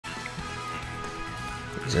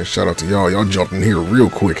And shout out to y'all. Y'all jumped in here real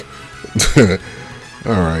quick.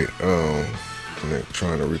 Alright,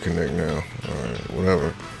 trying to reconnect now. Alright,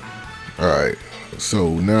 whatever. Alright, so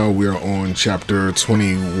now we're on chapter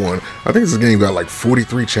 21. I think this game got like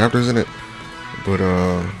 43 chapters in it. But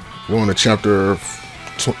we're on to chapter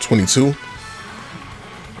 22.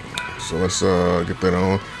 So let's get that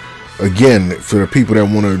on. Again, for the people that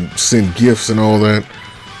want to send gifts and all that,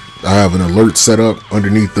 I have an alert set up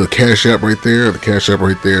underneath the Cash App right there. The Cash App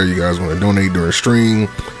right there. You guys want to donate during stream,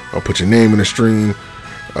 I'll put your name in the stream.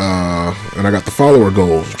 And I got the follower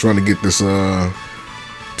goals. I'm trying to get this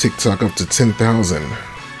TikTok up to 10,000.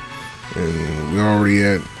 And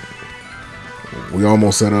we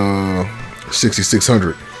almost at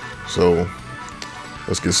 6,600. So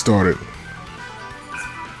let's get started.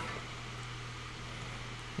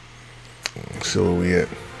 So where we at?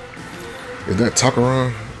 Is that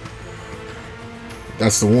Takaran?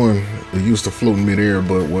 That's the one that used to float in midair,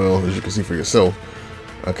 but well, as you can see for yourself,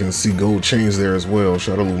 I can see gold chains there as well.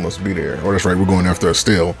 Shadowloo must be there. Oh, that's right, we're going after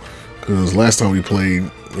Estelle. Because last time we played,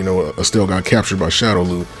 you know, Estelle got captured by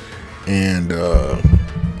Shadowloo. And,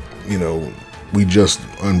 you know, we just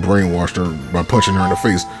unbrainwashed her by punching her in the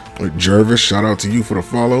face. Like, Jervis, shout out to you for the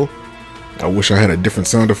follow. I wish I had a different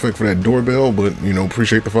sound effect for that doorbell, but, you know,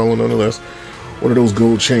 appreciate the follow nonetheless. What are those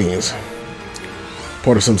gold chains?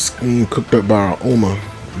 Part of some scheme cooked up by Oma,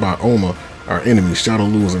 our enemy.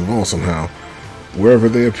 Shadowloo is involved somehow. Wherever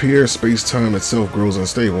they appear, space-time itself grows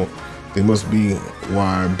unstable. They must be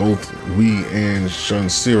why both we and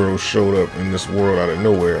Shunsiro showed up in this world out of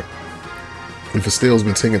nowhere. If Estelle's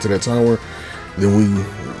been taken to that tower, then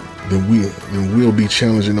we'll be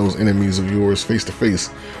challenging those enemies of yours face to face.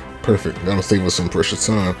 Perfect. That'll save us some precious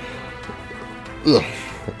time. Ugh.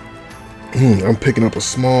 I'm picking up a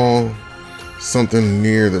small something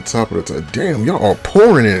near the top of the damn, y'all are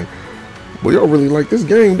pouring in. But y'all really like this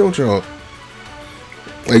game, don't y'all?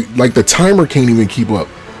 Like the timer can't even keep up.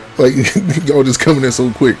 Like y'all just coming in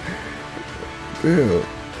so quick. Yeah.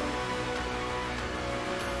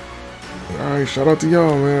 Alright, shout out to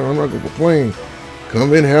y'all, man. I'm not gonna complain.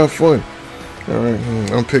 Come in, have fun. Alright,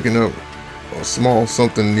 I'm picking up a small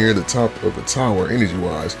something near the top of the tower,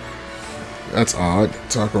 energy-wise. That's odd.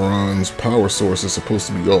 Takaran's power source is supposed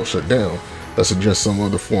to be all shut down. That suggests some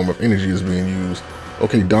other form of energy is being used.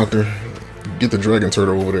 Okay, Doctor, get the dragon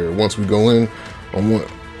turtle over there. Once we go in, I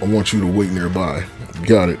want you to wait nearby.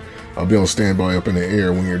 Got it. I'll be on standby up in the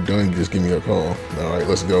air. When you're done, just give me a call. Alright,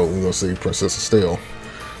 let's go. We're gonna save Princess Estelle.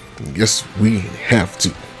 Yes, we have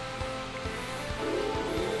to.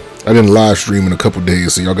 I didn't live stream in a couple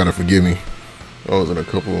days, so y'all gotta forgive me. I was in a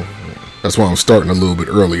couple. That's why I'm starting a little bit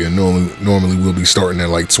earlier. Normally we'll be starting at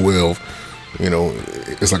like 12. You know,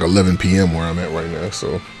 it's like 11 p.m. where I'm at right now.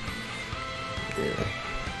 So, yeah.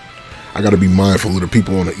 I got to be mindful of the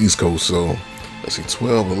people on the East Coast. So, let's see,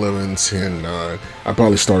 12, 11, 10, 9. I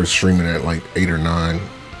probably started streaming at like 8 or 9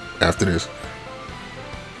 after this.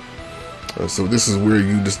 So this is where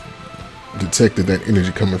you just detected that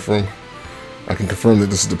energy coming from. I can confirm that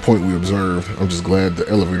this is the point we observed. I'm just glad the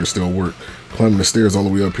elevator still worked. Climbing the stairs all the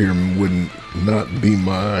way up here would not be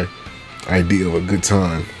my idea of a good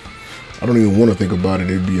time. I don't even want to think about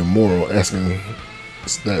it. It'd be immoral asking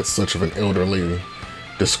that such of an elder lady.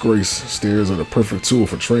 Disgrace. Stairs are the perfect tool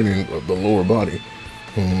for training of the lower body.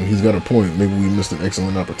 He's got a point. Maybe we missed an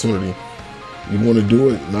excellent opportunity. You want to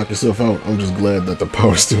do it? Knock yourself out. I'm just glad that the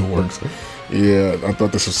power still works. Yeah, I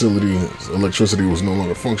thought this facility's electricity was no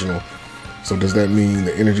longer functional. So does that mean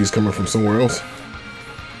the energy is coming from somewhere else?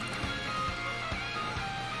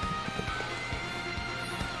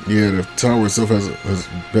 Yeah, the tower itself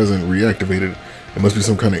hasn't reactivated. It must be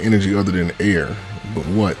some kind of energy other than air. But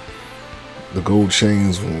what? The gold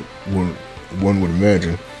chains, one would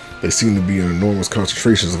imagine, they seem to be in enormous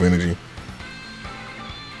concentrations of energy.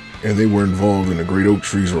 And they were involved in the Great Oak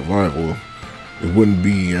Tree's revival. It wouldn't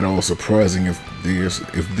be at all surprising if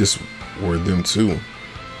this were them too.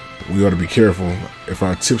 We ought to be careful. If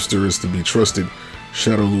our tipster is to be trusted,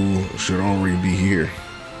 Shadowloo should already be here,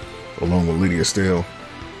 along with Lady Estelle.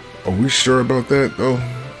 Are we sure about that, though?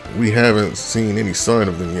 We haven't seen any sign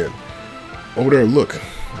of them yet. Over there, look.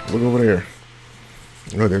 Look over there.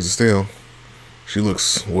 Oh, there's Estelle. She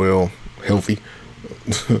looks, well, healthy.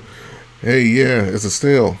 Hey, yeah, it's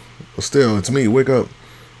Estelle. Estelle, it's me. Wake up.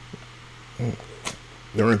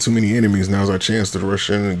 There aren't too many enemies. Now's our chance to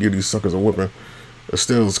rush in and give these suckers a whipping.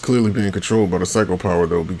 Estelle is clearly being controlled by the psycho power,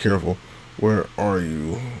 though. Be careful. Where are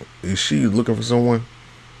you? Is she looking for someone?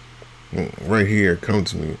 Right here. Come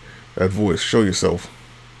to me. That voice. Show yourself.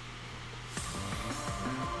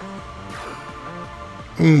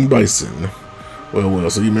 Bison. Well,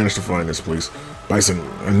 so you managed to find this place. Bison,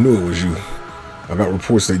 I knew it was you. I got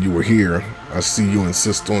reports that you were here. I see you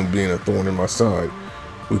insist on being a thorn in my side.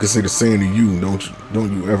 We could say the same to you.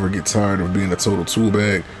 Don't you ever get tired of being a total tool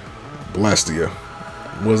bag? Blastia.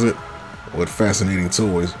 Was it? What fascinating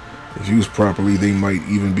toys. If used properly, they might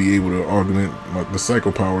even be able to augment the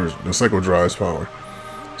psycho drive's power.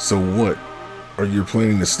 So what? Are you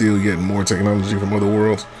planning to steal yet more technology from other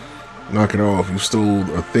worlds? Knock it off. You stole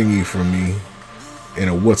a thingy from me and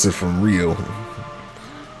a what's it from Rio.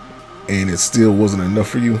 And it still wasn't enough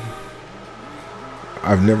for you?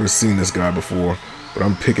 I've never seen this guy before, but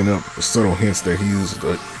I'm picking up subtle hints that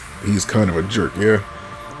he's kind of a jerk, yeah?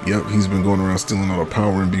 Yep, he's been going around stealing all the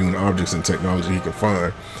power imbuing objects and technology he can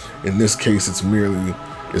find. In this case, it's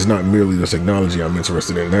not merely the technology I'm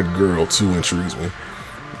interested in. That girl, too, intrigues me.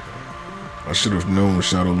 I should have known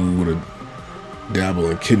Shadowloo would have dabbled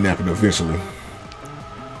in kidnapping eventually.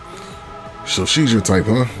 So she's your type,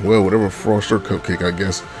 huh? Well, whatever frost or cupcake, I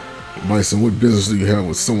guess. Bison, what business do you have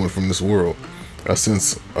with someone from this world? I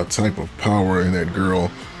sense a type of power in that girl,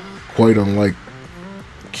 quite unlike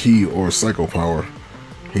Ki or Psycho power.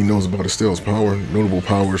 He knows about Estelle's power. Notable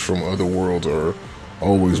powers from other worlds are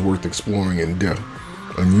always worth exploring in depth.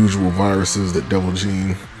 Unusual viruses, the devil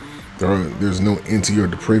gene. There's no end to your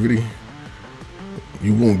depravity.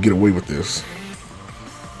 You won't get away with this.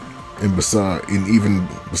 And even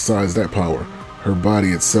besides that power, her body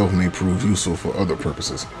itself may prove useful for other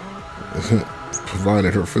purposes.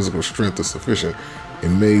 Provided her physical strength is sufficient, it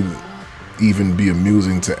may even be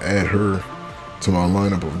amusing to add her to my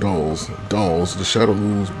lineup of dolls. Dolls, the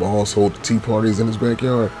Shadowloo's boss hold tea parties in his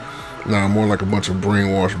backyard. Nah, more like a bunch of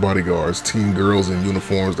brainwashed bodyguards, teen girls in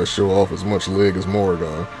uniforms that show off as much leg as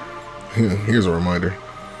Morrigan. Here's a reminder.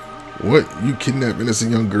 What? You kidnap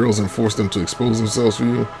innocent young girls and force them to expose themselves for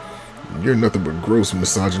you? You're nothing but gross,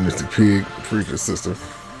 misogynistic pig, preacher sister.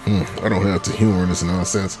 I don't have to humor in this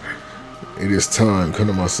nonsense. It is time. Come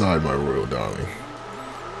to my side, my royal darling.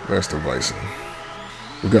 Master Bison.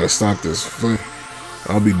 We gotta stop this.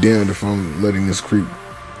 I'll be damned if I'm letting this creep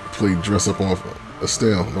play dress up on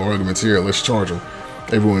Estelle. No arguments here. Let's charge him.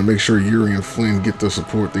 Everyone, make sure Yuri and Flynn get the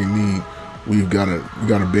support they need. We gotta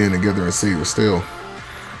band together and save Estelle.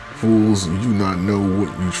 Fools, you do not know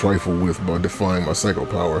what you trifle with by defying my psycho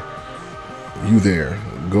power. You there.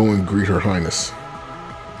 Go and greet her highness.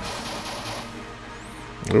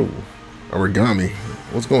 Oh, origami.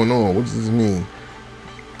 What's going on? What does this mean?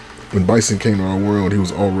 When Bison came to our world, he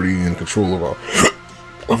was already in control of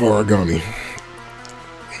origami.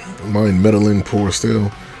 Mind meddling, poor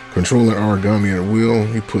Estelle. Controlling origami at will,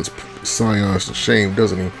 he puts scions to shame,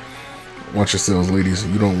 doesn't he? Watch yourselves, ladies.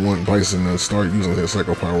 You don't want Bison to start using his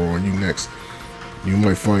psycho power on you next. You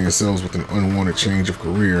might find yourselves with an unwanted change of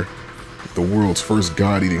career. The world's first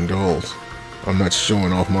god-eating dolls. I'm not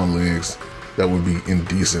showing off my legs. That would be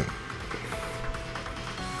indecent.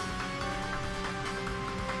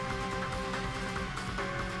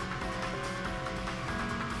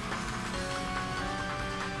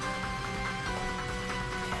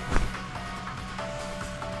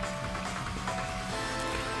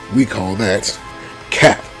 We call that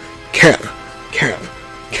cap, cap, cap,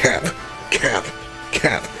 cap, cap,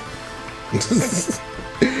 cap.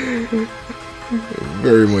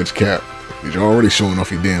 Very much cap. You're already showing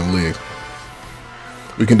off your damn legs.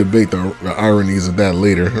 We can debate the ironies of that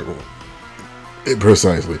later.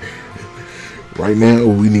 Precisely. Right now,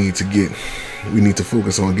 we need to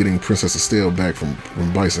focus on getting Princess Estelle back from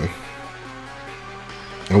Bison.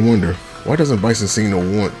 I wonder, why doesn't Bison seem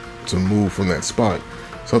to want to move from that spot?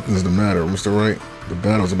 Something's the matter, Mr. Wright. The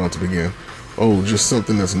battle's about to begin. Oh, just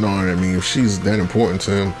something that's gnawing at me. If she's that important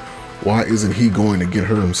to him, why isn't he going to get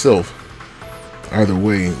her himself? Either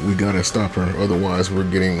way, we gotta stop her. Otherwise, we're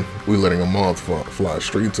letting a moth fly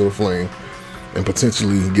straight into the flame and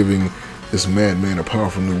potentially giving this madman a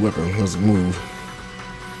powerful new weapon. Let's move.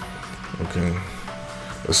 Okay.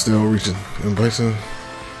 Estelle reaching in Bison.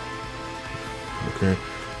 Okay.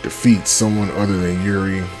 Defeat someone other than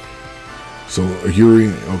Yuri. So Yuri,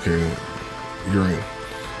 okay. Yuri.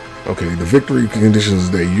 Okay, the victory conditions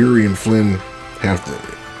is that Yuri and Flynn have to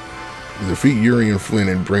defeat Yuri and Flynn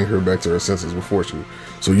and bring her back to her senses before she.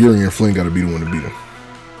 So Yuri and Flynn gotta be the one to beat him.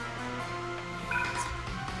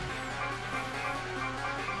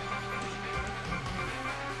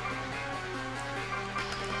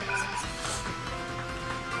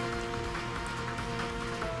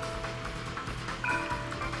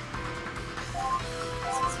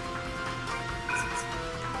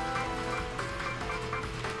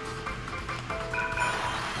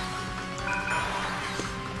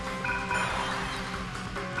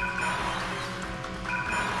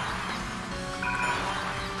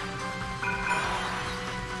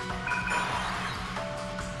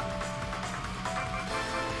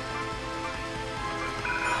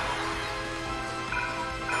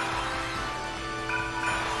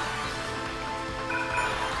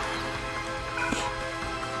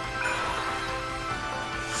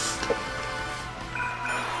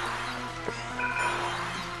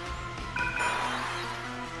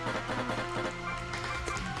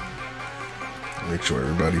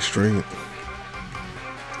 body straight.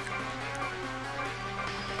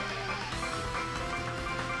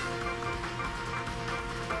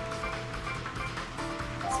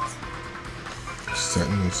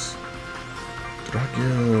 Settings. Did I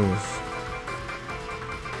give?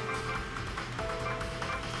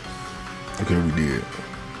 Okay, we did.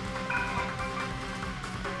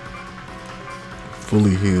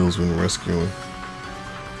 Fully heals when rescuing.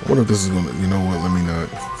 I wonder if this is gonna, you know what, let me not.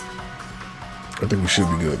 I think we should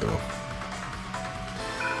be good though.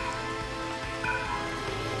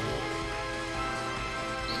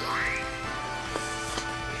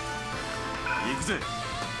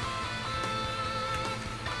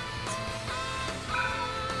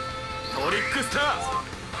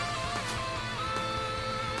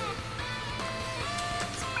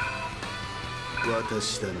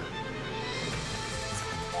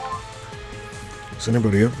 Is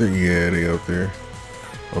anybody up there? Yeah, they up there.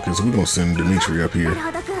 Okay, so we're gonna send Dimitri up here.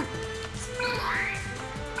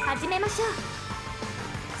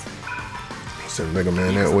 Send Mega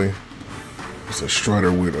Man that way. It's a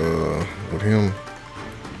Strider with him.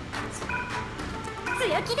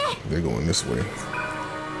 They're going this way.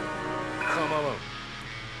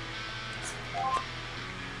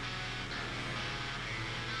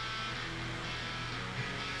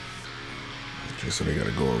 Okay, so they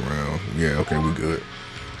gotta go around. Yeah, okay, we good.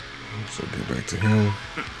 So get back to him.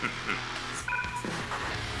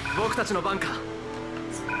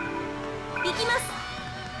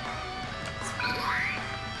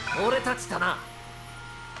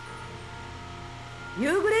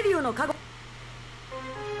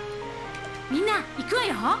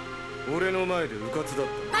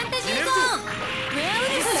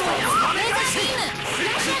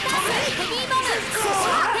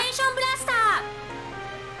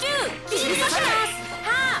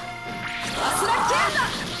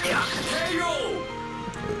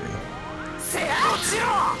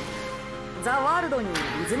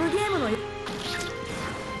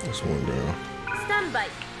 That's one down. Standby.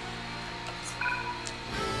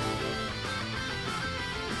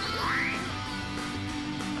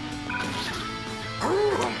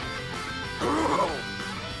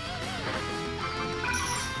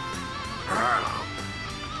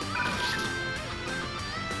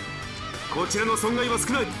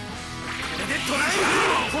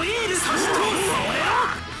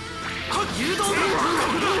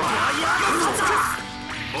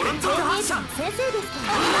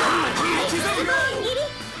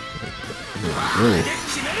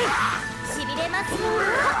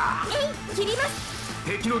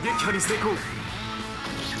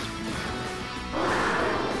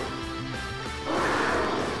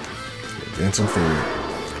 Dancing forward.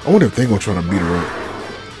 I wonder if they're gonna try to beat her up.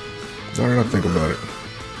 Now that I think about it.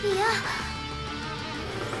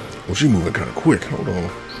 Well, she's moving kind of quick. Hold on.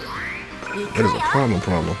 That is a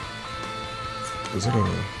problem. Is it a...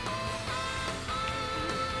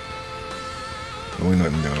 No, ain't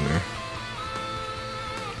nothing down there.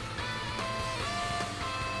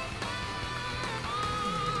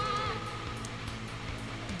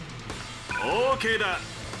 Okay, da.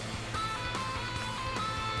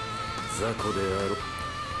 Zako de aro.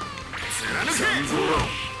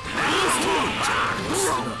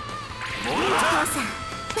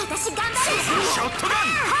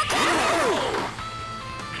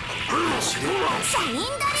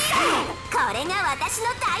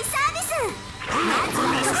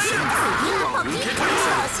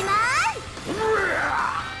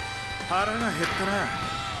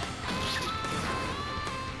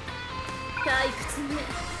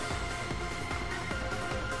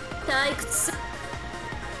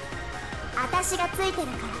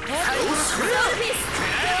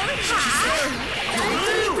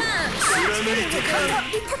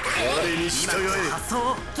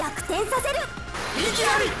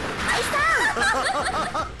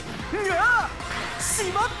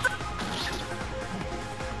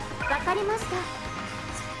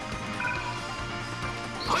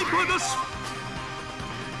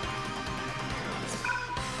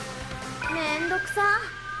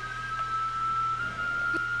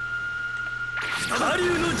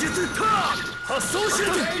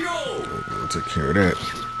 Take care of that.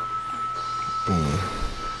 Boom.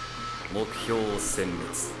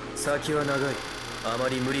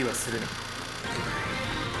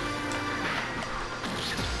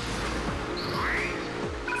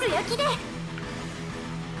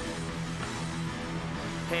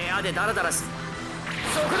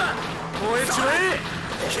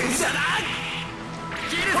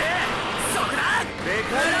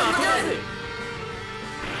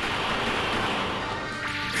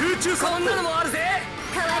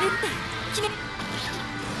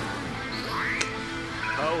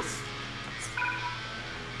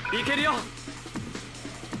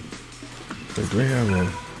 Do they have a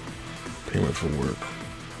payment for work?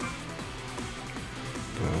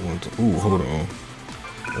 I want to. Ooh, hold on.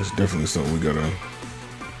 That's definitely something we gotta.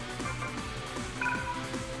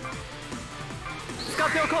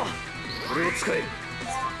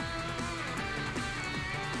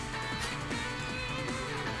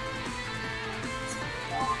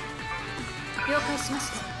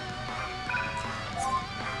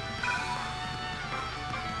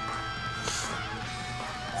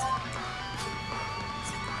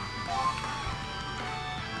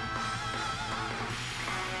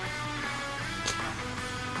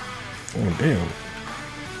 Oh damn.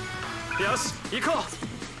 Yes, 行こう。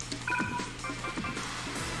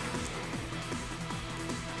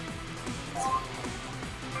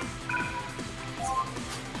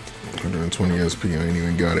120 SP, I ain't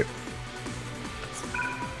even got it.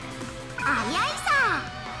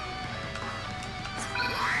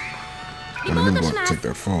 One of them going to take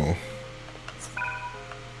that fall.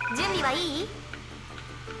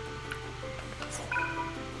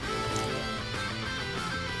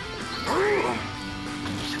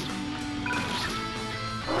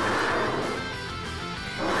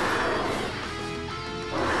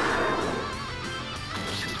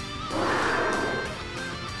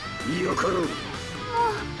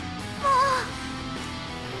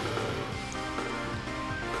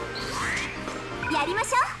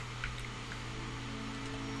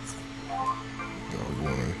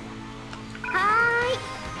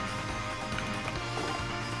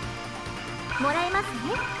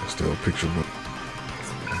 Still a picture book.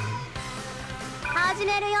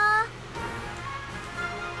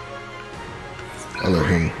 I let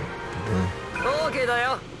him.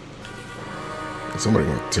 Somebody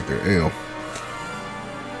gonna take their L.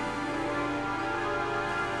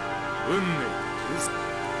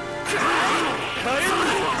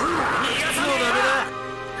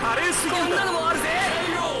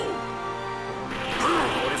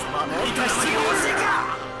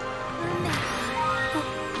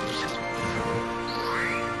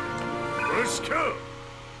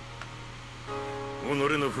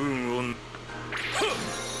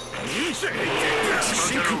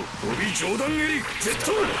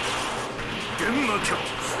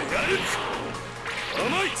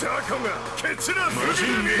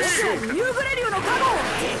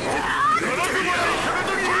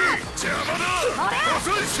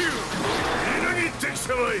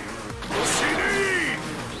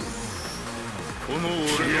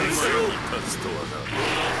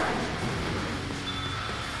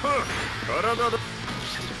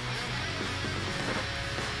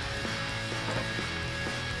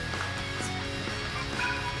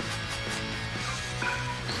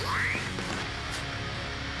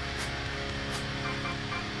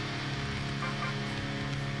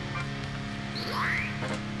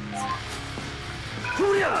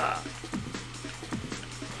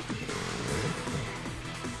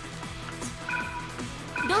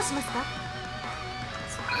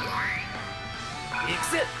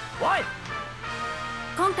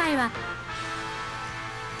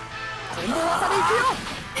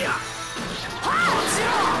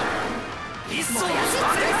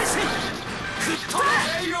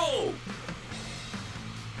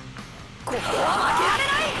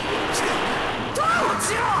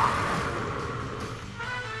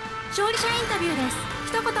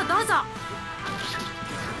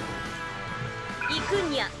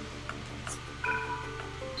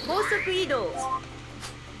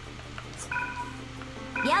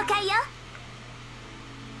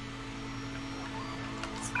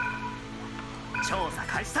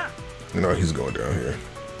 No, he's going down here.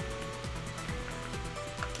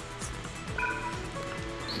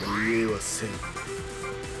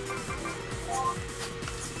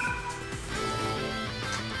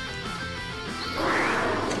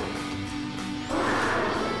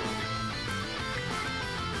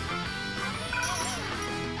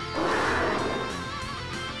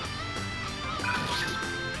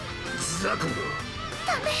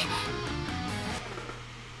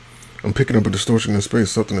 I'm picking up a distortion in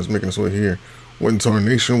space. Something is making its way here. What in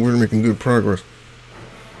tarnation? We're making good progress.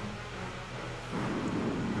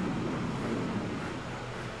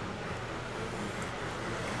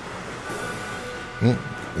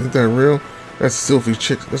 Isn't that real? That's Sylphie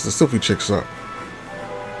Chick. That's the Sylphie Chick shop.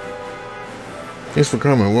 Thanks for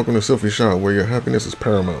coming. Welcome to Sylphie Shop, where your happiness is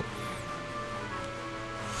paramount.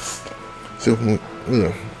 Sylphie.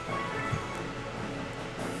 Ugh.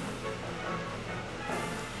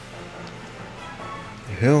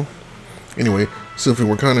 Hell. Anyway, Sylphie,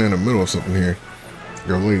 we're kind of in the middle of something here.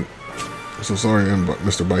 You're late. So sorry,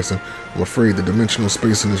 Mr. Bison. I'm afraid the dimensional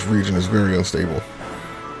space in this region is very unstable.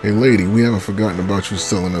 Hey lady, we haven't forgotten about you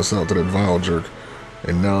selling us out to that vile jerk.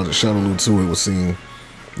 And now that Shadowloo 2 was seen,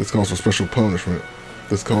 this calls for special punishment.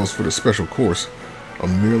 This calls for the special course.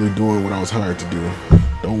 I'm merely doing what I was hired to do.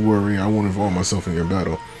 Don't worry, I won't involve myself in your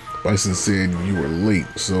battle. Bison said you were late,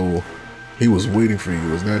 so he was waiting for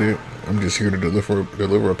you. Is that it? I'm just here to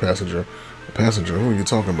deliver a passenger. A passenger? Who are you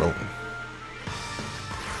talking about?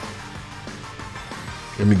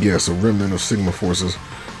 Let me guess, a remnant of Sigma forces.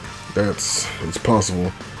 It's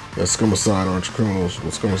possible that Scumicide arch criminals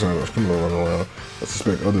running around. I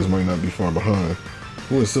suspect others might not be far behind.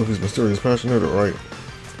 Who is Sylphie's mysterious passenger? Right?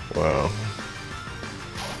 Wow.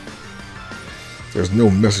 There's no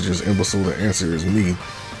messages, imbecile. The answer is me.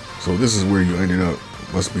 So this is where you ended up.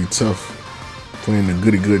 Must be tough playing the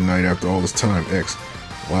goody good night after all this time, X.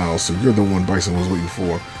 Wow, so you're the one Bison was waiting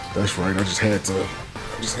for. That's right, I just had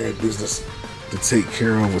business to take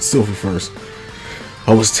care of with Sylphie first.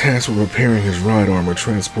 I was tasked with repairing his ride armor.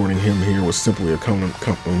 Transporting him here was simply a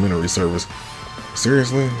complimentary service.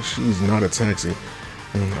 Seriously? She's not a taxi.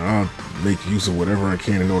 I'll make use of whatever I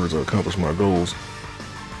can in order to accomplish my goals.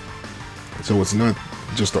 So it's not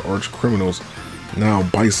just the arch criminals. Now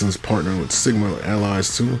Bison's partnering with Sigma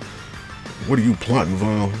allies too. What are you plotting,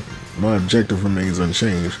 Val? My objective remains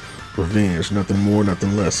unchanged. Revenge, nothing more,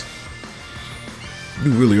 nothing less.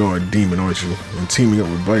 You really are a demon, aren't you? And teaming up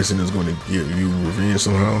with Bison is going to get you revenge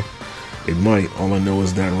somehow? It might. All I know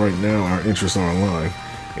is that right now our interests are aligned.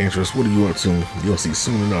 Interest, what are you up to? You'll see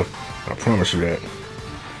soon enough. I promise you that.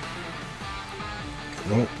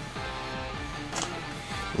 Well,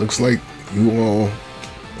 looks like you all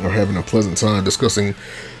are having a pleasant time discussing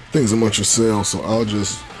things amongst yourselves, so I'll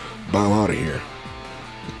just bow out of here.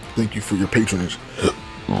 Thank you for your patronage.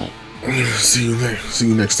 See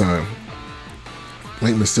you next time.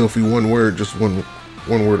 Like Miss Sylphie, one word, just one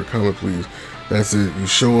word of comment, please. That's it. You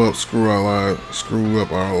show up, screw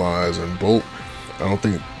up our lives, and bolt. I don't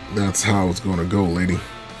think that's how it's gonna go, lady.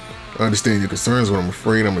 I understand your concerns, but I'm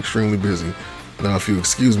afraid I'm extremely busy. Now, if you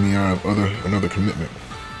excuse me, I have another commitment.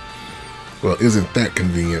 Well, isn't that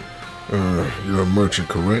convenient? You're a merchant,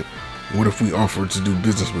 correct? What if we offered to do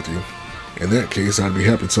business with you? In that case, I'd be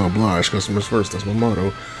happy to oblige. Customers first, that's my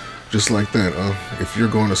motto. Just like that, if you're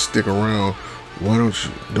going to stick around, why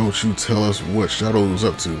don't you tell us what Shadowloo's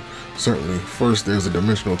up to? Certainly. First, there's a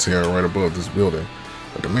dimensional tear right above this building.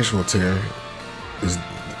 A dimensional tear?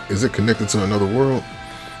 Is it connected to another world?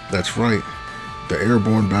 That's right. The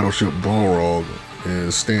airborne battleship Balrog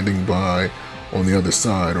is standing by on the other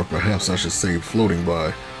side, or perhaps I should say floating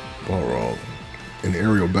by. Balrog, an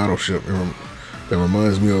aerial battleship that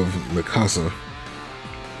reminds me of Mikasa.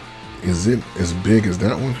 Is it as big as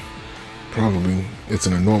that one? Probably. It's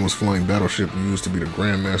an enormous flying battleship used to be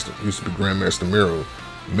Grandmaster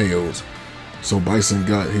Mayo's. So Bison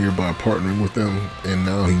got here by partnering with them, and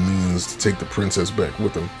now he means to take the princess back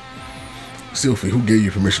with him. Sylphie, who gave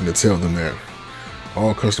you permission to tell them that?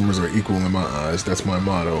 All customers are equal in my eyes. That's my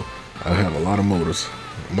motto. I have a lot of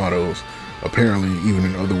mottos. Apparently, even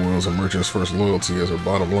in other worlds, a merchant's first loyalty is her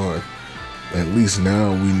bottom line. At least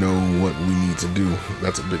now we know what we need to do.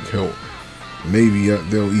 That's a big help. Maybe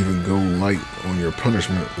they'll even go light on your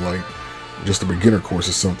punishment, like just a beginner course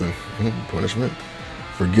or something. Punishment?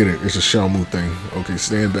 Forget it. It's a Xiaomu thing. Okay,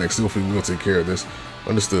 stand back, Sylphie. We'll take care of this.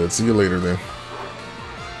 Understood. See you later, then.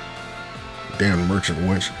 Damn merchant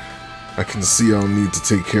wench. I can see I'll need to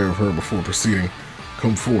take care of her before proceeding.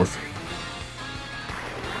 Come forth.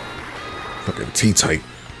 Fucking T-type.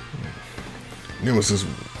 Nemesis,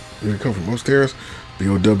 did it come from upstairs?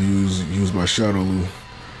 BOWs used by Shadowloo,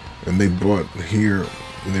 and they were brought here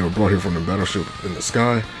from the battleship in the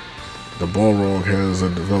sky. The Balrog has a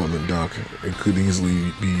development dock. It could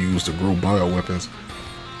easily be used to grow bioweapons,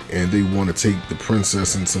 and they want to take the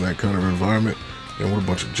princess into that kind of environment. And what a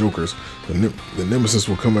bunch of jokers. The Nemesis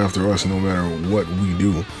will come after us no matter what we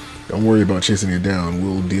do. Don't worry about chasing it down.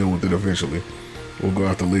 We'll deal with it eventually. We'll go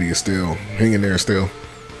after Lady Estelle. Hang in there, Estelle.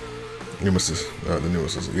 Nemesis. The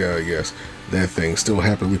Nemesis. Yeah, yes. That thing. Still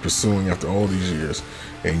happily pursuing after all these years.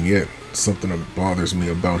 And yet, something that bothers me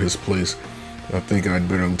about his place. I think I'd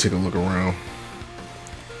better take a look around.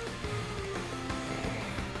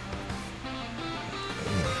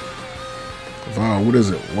 Val, what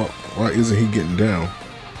is it? Why isn't he getting down?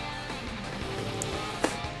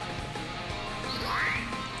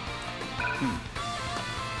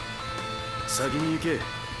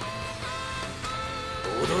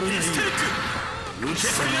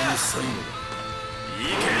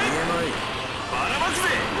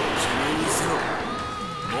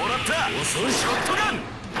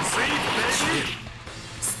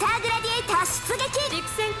 Star Gladiator は出撃。陸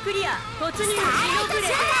戦クリア。突入。スターライトシュー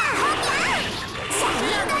ター本気。シャイニ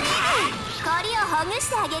ングね。氷をほぐし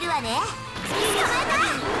てあげるわね。捕まえた。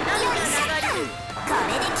よいしょっと。こ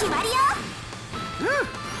れで決まりよ。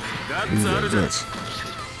ガッツあるじゃん。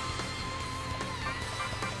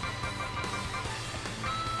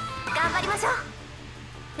頑張りましょう。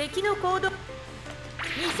敵の行動。ミ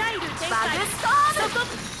サイル展開。バグストーム。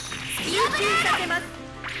集中させます。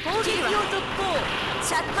攻撃を続行。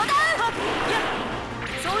シャットダウン。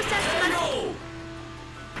操作します。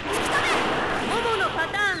突き止め。モモのパ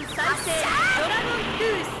ターン再生。ドラゴントゥ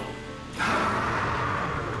ース。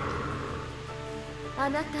あ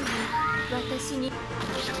なたは私に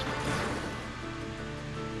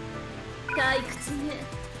退屈ね。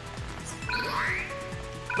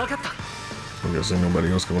分かった。I guess ain't nobody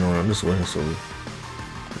else coming around this way, so.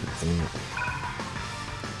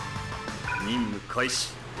 任務開始。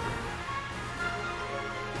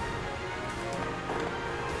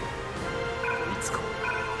いつか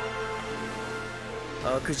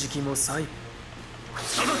悪時期も最後。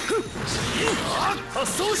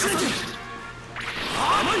発動しなきゃ。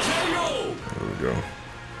There we go.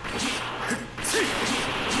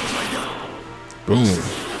 Boom.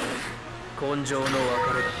 根性の別れだ。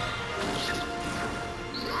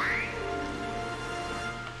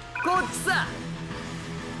こっちさ。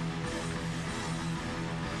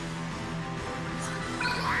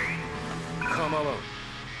構わん。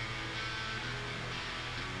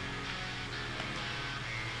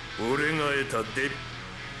俺が得たデビ。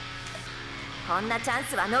こんなチャン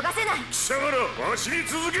スは逃せない。貴様らわしに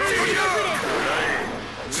続け。俺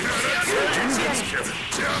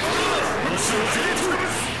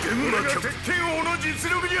が鉄拳王の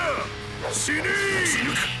実力じゃ。死ねえ。死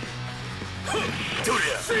ぬか。どり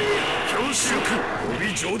ゃ強襲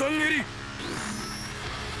帯上段蹴り。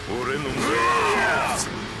俺の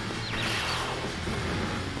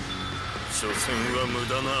所詮は無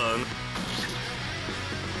駄な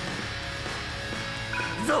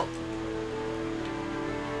ぞ。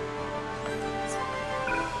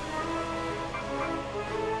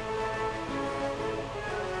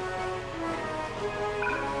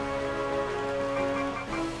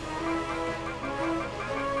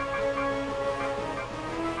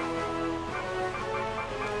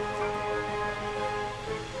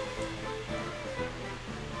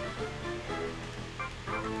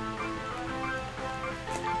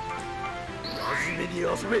真面目に遊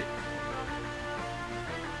べ。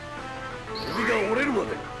首が折れるまで。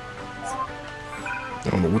I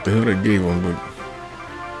don't know what the hell they gave him, but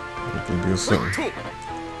I think there's something.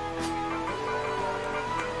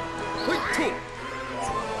 ほいっと。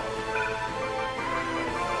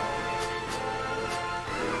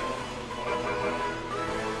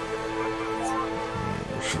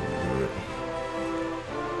Should be good.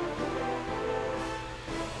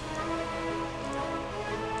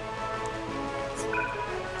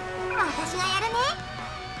 私がやるね。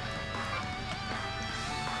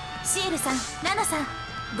シエルさん、ナナさん、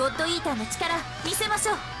ゴッドイーターの力見せまし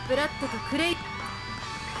ょう。ブラッドとクレイ。突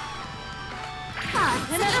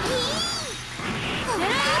撃。狙い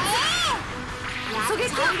撃つ。狙撃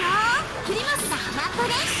切ります。マップ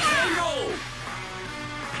列車。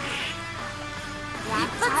一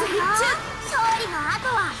発必中。勝利の後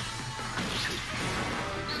は。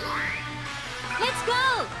レッツゴー。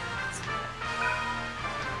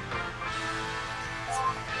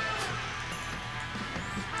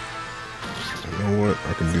You know what? I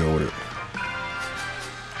can deal with it.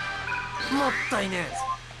 もったいね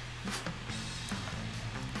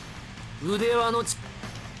え。腕輪のち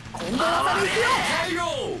今度は行くよ。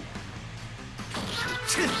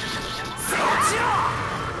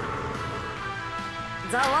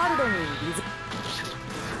ザ・ワールドにリズ。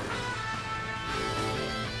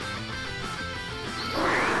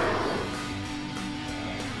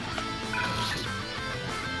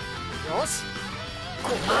よし。こ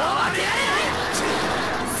こは負けられない。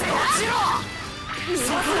背落ちろ。見す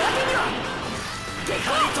わけには。下界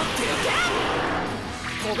にとっていけ。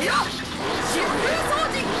飛びろ。疾風掃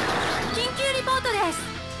除。緊急リポートです。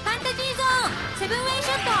ファンタジーゾーン、セブンウェイシ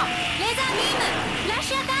ョット、レーザービーム、フラッ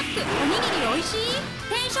シュアタック。おにぎりおいしい。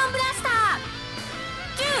テンションブラスター。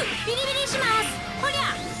10ビリビリします。ほり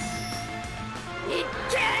ゃいっ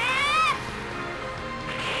けー。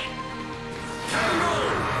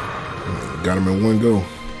 Got him in one go.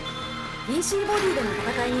 PC ボディでの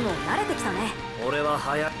戦いにも慣れてきたね。俺は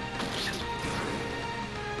早い。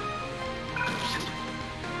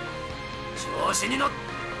調子に乗っ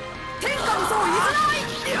天下無双譲らない。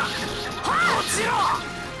いや落ちろ。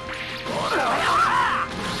おらおら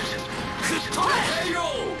吹っ飛べ。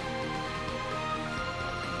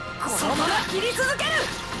そのまま切り続ける。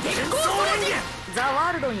月光掃除ザ・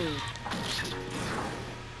ワールドに。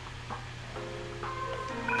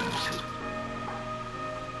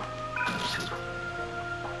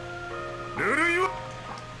ぬるいわ。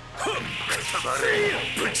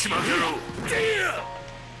ぶちまけろ。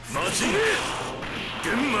マジン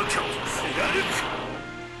群馬キャン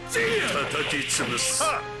叩き潰す。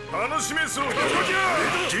楽しめそう。ここじゃ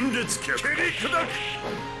陣列脚蹴り砕く。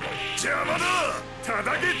邪魔だ。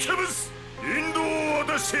叩き潰す。引導を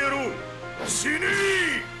渡してやろう。死ねえ。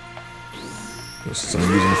This is I'm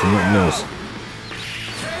using it for nothing else.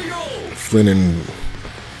 Flynn and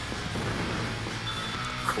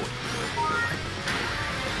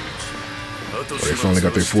they finally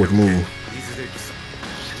got their fourth move.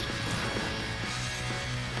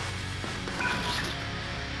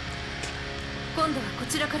 今度はこ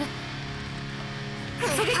ちらから狙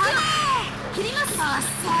撃を切ります。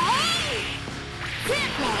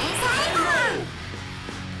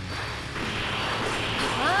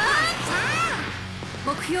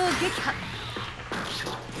目標撃破。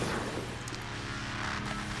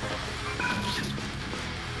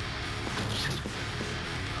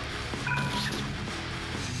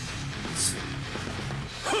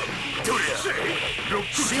どりゃロック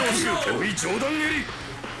ショーおい冗談蹴り。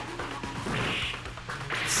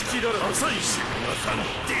好きだろ浅いしまた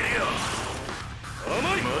出れよ。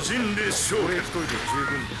甘い魔人で勝負。これ一人で十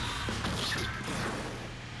分だ。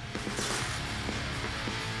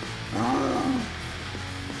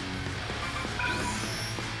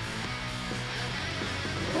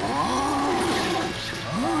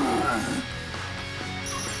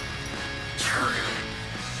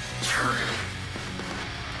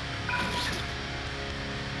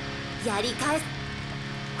やり返す。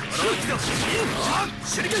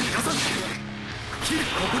手裏剣皆さん切る。こ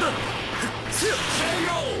こだ。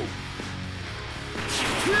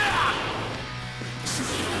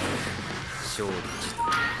勝利した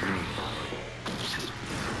海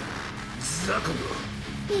ザコ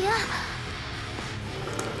ブ。いや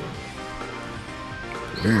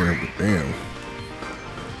damn.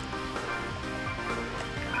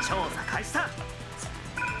 調査開始だ。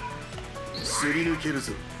すり抜ける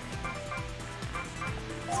ぞ。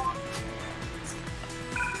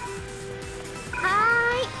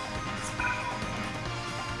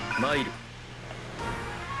マイル。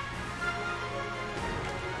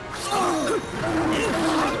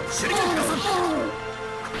手裏剣皆さん。そ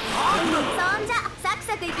んじゃサクサ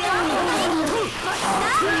クいくよ。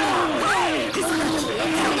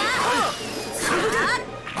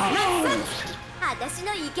私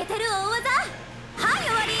のイケてる大技。はい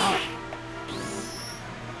終わり。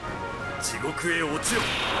地獄へ落ちろ。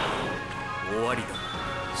終わりだ。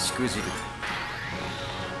しくじる。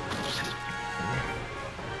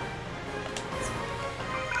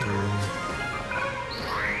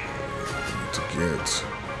To get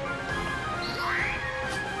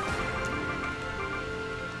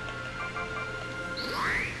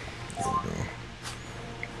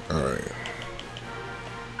alright.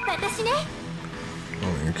 私ね。 I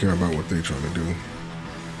don't even care about what they're trying to do.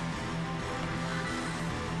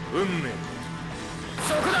 運命。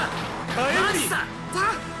そこだ。マジさ。じゃあ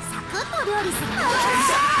サクッと料理する。放ち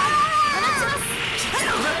ます。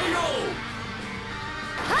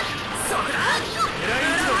そこだ。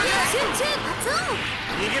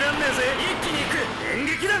逃げらんねえぜ。一気に行く。演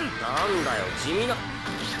劇団。なんだよ地味な。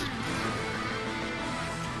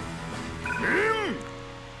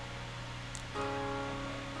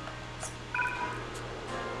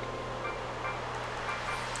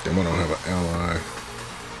Damn, I don't have an ally.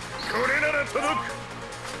 これなら届く。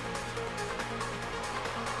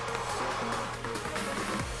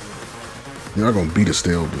You're not gonna beat us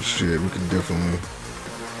still, but shit, we can definitely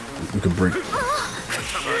break.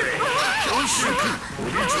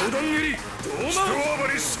 冗談蹴り。一暴れ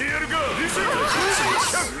してやるか。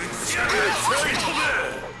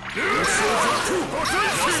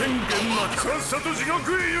宣言まさっさと地獄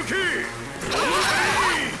へ行け。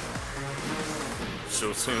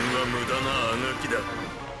所詮は無駄なあがきだ。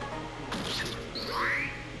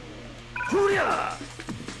ふりゃ。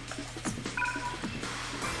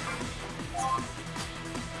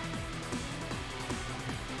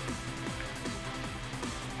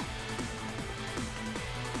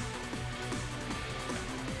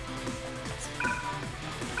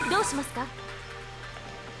どうしますか。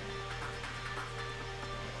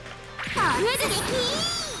突撃。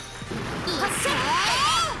発射。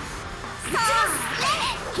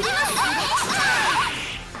切ります。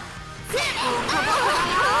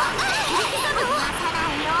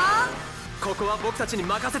ここは僕たちに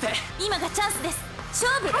任せて。今がチャンスです。勝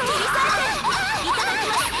負切り裂いていただき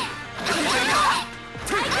ます。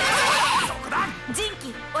そこだ。人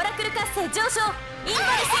気オラクル活性上昇インパル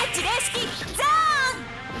スエッジ霊式ザーン。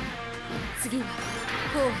次は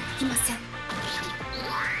こうはいきません。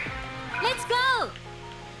レッツゴー。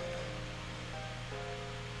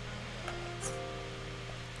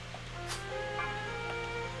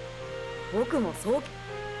僕もそう。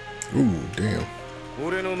Ooh, damn.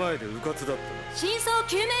 俺の前で迂闊だったな。真相を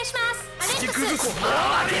究明します。アレックスフロン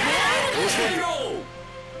テージ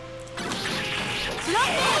フラッ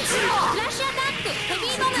シュアタックヘビ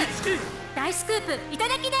ーボム大スクープいた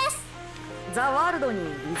だきです。ザ・ワールドに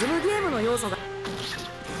リズムゲームの要素が。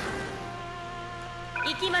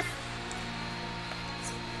いきます。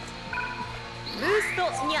ブースト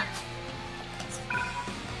にゃ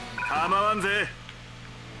構わんぜ。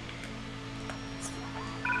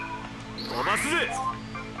飛ばすぜ。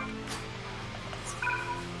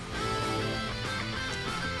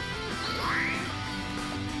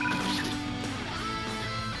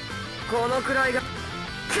このくらいが。帰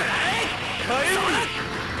る。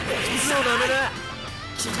そうダメだ。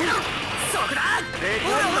そこだ。レコー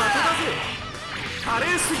ド当てだぜ。華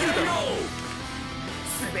麗すぎるだろ。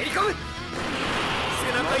滑り込む。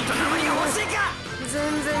背中痛みが欲しいか。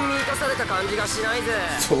全然満たされた感じがしないぜ。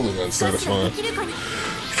 Totally not で satisfying. きるかに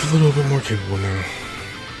It's a little bit more capable now.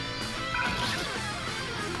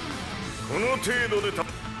 この程度でた。ど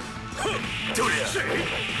りゃ。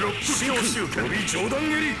ロック使用習慣。飛び上段蹴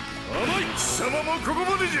り。甘い。貴様もここ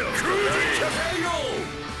までじゃ。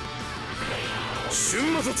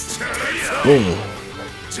瞬摩擦。Boom.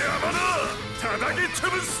 邪魔だ。叩き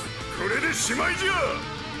潰す。これでしまいじゃ。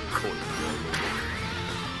こんな。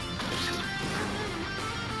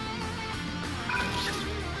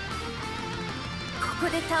ここ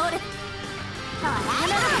で倒れ。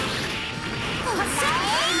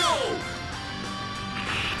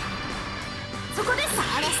そこです。それ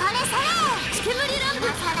血煙ランプ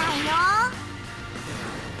さないよ。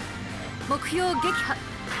目標撃破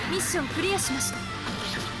ミッションクリアしました。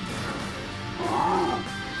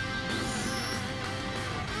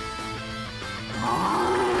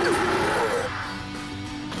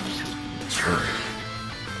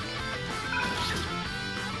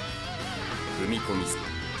踏み込みす。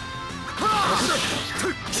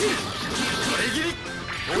遮り。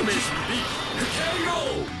オメージ B。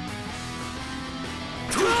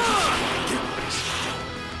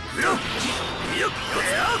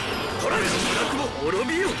トライのブラックも滅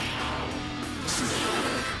びよ。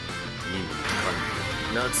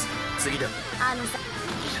夏次だ。あのさ。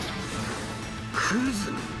ク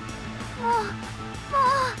ズ。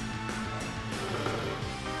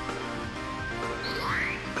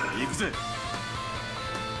行くぜ。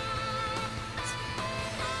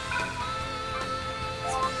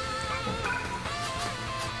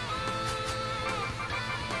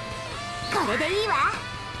これでいいわ。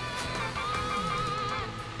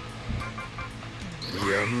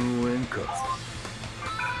やむをえんか。見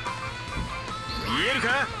える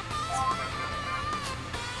か。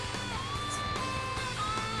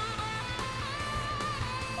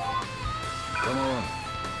構わん。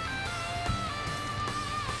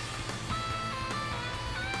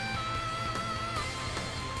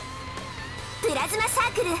プラズマサ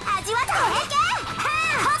ークル味わった。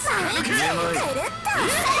くるっと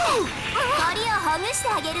氷をほぐして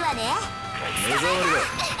あげるわね。目障りだ。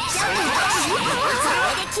それ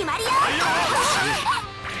で決まりよ。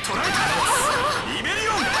トライだ。リベリ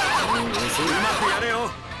オン。うまくやれ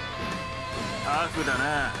よ。タフだ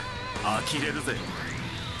な。呆れるぜ。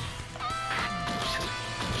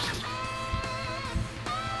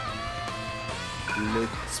レッ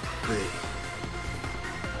ツプレイ。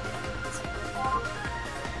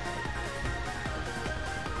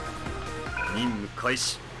任務開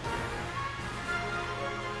始。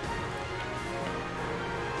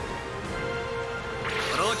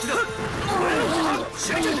腹湧きだ。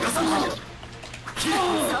手裏剣ガサッ。そう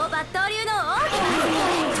抜刀流の王騎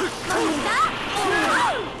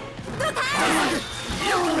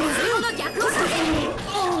この逆をさせ。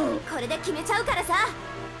これで決めちゃうからさ。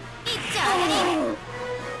いっちゃうね。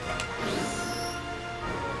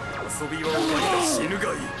遊びは終わりだ。死ぬ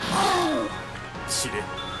がいい。知れ。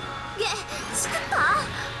チクッと。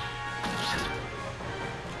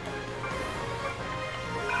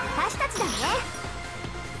私たちだね。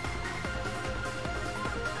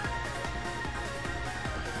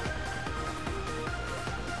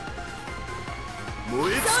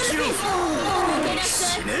燃え尽きろ。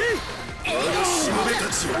死ねえ。我がしもべた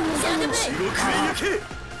ちよ。地獄へ行け。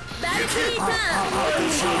バルキリーター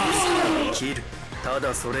ン。切る。た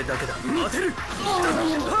だそれだけだ。待てる。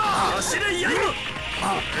走れ刃。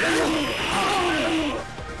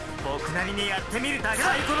僕なりにやってみるだが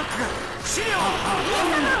サイコロックが資料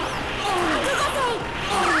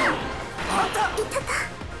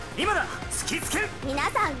今だ突きつける皆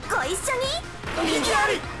さんご一緒に意義あ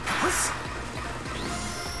りよし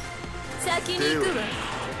先に行くわ。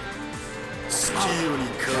スキーオに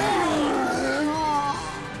変わ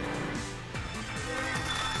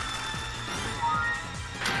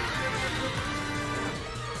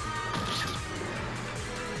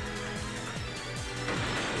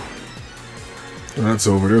That's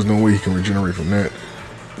over. There's no way he can regenerate from that.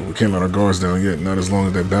 But we can't let our guards down yet. Not as long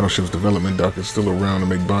as that battleship's development dock is still around to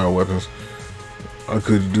make bioweapons. I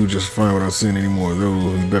could do just fine without seeing any more of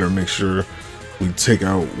those. We better make sure we take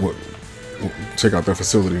out that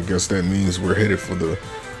facility. I guess that means we're headed for the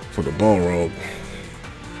Balrog.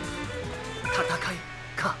 戦い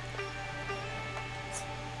か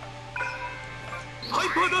ハイ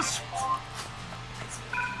パーダッシュ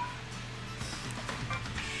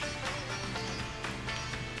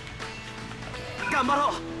頑張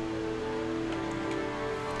ろう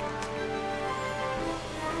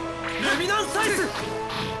ルミナンサイズ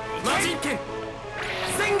魔人剣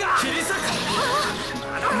センガー切り裂く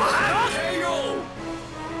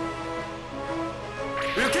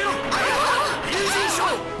受けろ友人賞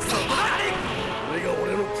そこだこれが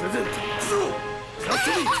俺のプレゼントクソキャステ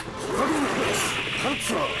ィンドドラゴンフラッシュパンツ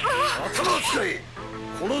ァー頭を使え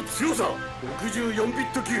この強さ64ビッ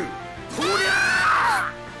ト級とりゃ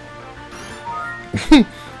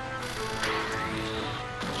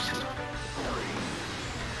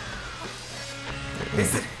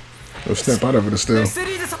Oh, snap out of it, Estelle.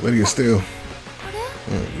 Lady Estelle.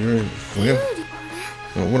 You're in Flynn?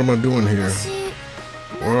 What am I doing here?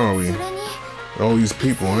 Where are we? All these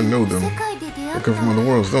people, I know them. They come from other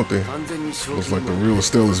worlds, don't they? Looks like the real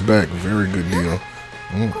Estelle is back. Very good deal.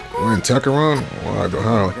 We're in Takaran?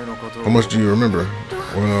 How much do you remember?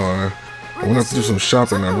 Well, I went out to do some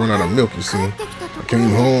shopping. I run out of milk, you see. I came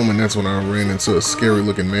home, and that's when I ran into a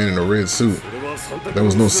scary-looking man in a red suit. That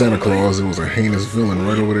was no Santa Claus. It was a heinous villain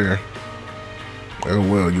right over there. Oh,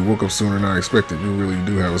 well, you woke up sooner than I expected. You really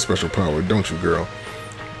do have a special power, don't you, girl?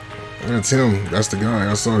 That's him. That's the guy.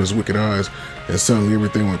 I saw his wicked eyes, and suddenly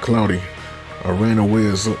everything went cloudy. I ran away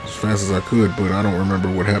as fast as I could, but I don't remember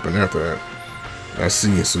what happened after that. I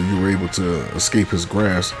see. So you were able to escape his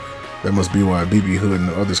grasp. That must be why BB Hood and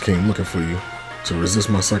the others came looking for you. To resist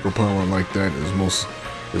my psycho power like that is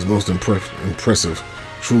most impressive.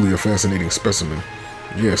 Truly a fascinating specimen.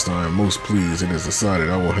 Yes, I am most pleased. It is decided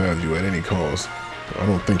I will have you at any cost. I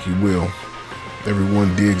don't think you will.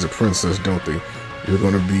 Everyone digs a princess, don't they? You're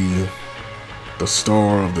gonna be the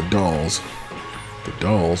star of the dolls. The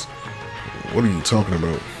dolls? What are you talking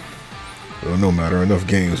about? Well, no matter. Enough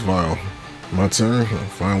games, Vile. My turn?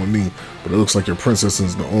 Fine with me. But it looks like your princess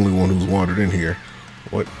is the only one who's wandered in here.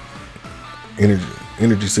 What?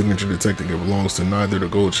 Energy signature detected. It belongs to neither the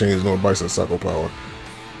gold chains nor Bison Psycho power.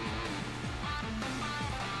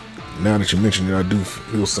 Now that you mentioned it, I do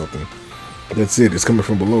feel something. That's it. It's coming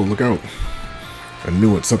from below. Look out. I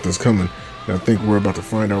knew it. Something's coming. And I think we're about to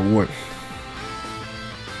find out what.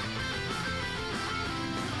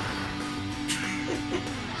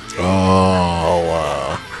 Oh,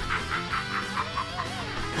 wow.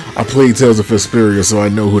 I played Tales of Vesperia, so I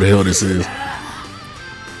know who the hell this is.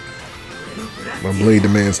 My blade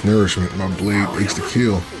demands nourishment. My blade aches to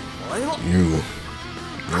kill. You.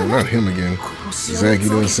 No, not him again. Zaggy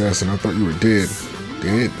the assassin. I thought you were dead.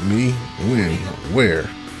 Dead? Me? When? Where?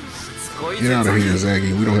 Get out of here,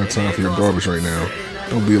 Zaggy. We don't have time for your garbage right now.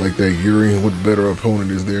 Don't be like that, Yuri. What better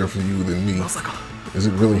opponent is there for you than me? Is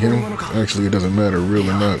it really him? Actually, it doesn't matter, real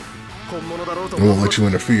or not. I won't let you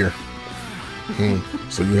interfere.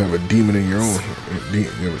 So you have a demon in your own. You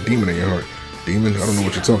have a demon in your heart. Demon? I don't know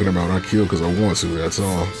what you're talking about. I kill because I want to. That's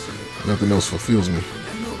all. Nothing else fulfills me.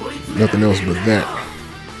 Nothing else but that.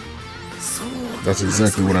 That's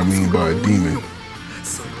exactly what I mean by a demon.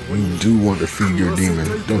 You do want to feed your demon,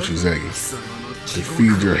 don't you, Zaggy? To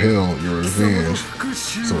feed your hell, your revenge,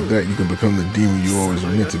 so that you can become the demon you always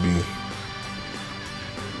were meant to be.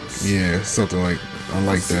 Yeah, something like, I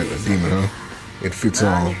like that, a demon, huh? It fits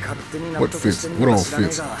all. What fits? What all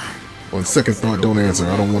fits? On second thought, don't answer.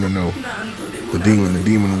 I don't want to know. The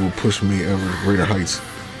demon will push me ever greater heights.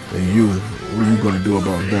 And you, what are you going to do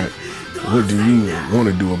about that? What do you want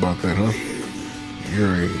to do about that, huh?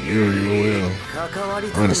 Yuri, well.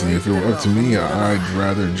 Honestly, if it were up to me, I'd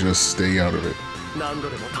rather just stay out of it.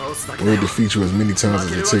 We'll defeat you as many times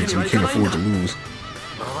as it takes. We can't afford to lose.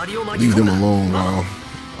 Leave them alone, Val.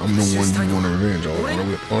 I'm the one you want to revenge on,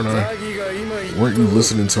 aren't I? Weren't you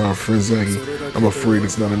listening to our friend Zaggy? I'm afraid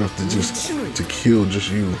it's not enough to kill just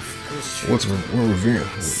you. What's revenge?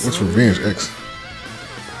 What's revenge, X?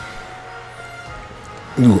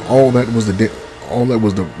 Dude, all that was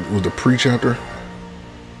the pre-chapter.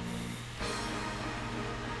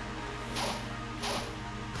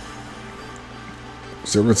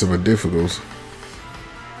 Servants of Adifagos.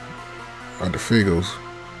 Adifagos.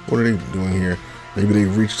 What are they doing here? Maybe they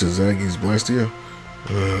reached to Zaggy's Blastia?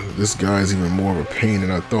 This guy's even more of a pain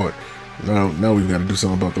than I thought. Now we've got to do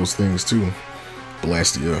something about those things too.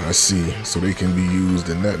 Blastia, I see. So they can be used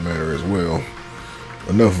in that manner as well.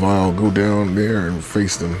 Enough, Vile. Go down there and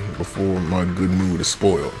face them before my good mood is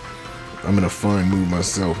spoiled. I'm in a fine mood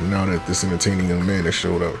myself now that this entertaining young man has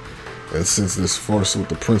showed up. And since this farce with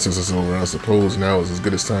the princess is over, I suppose now is as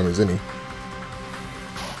good a time as any.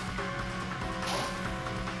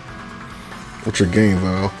 What's your game,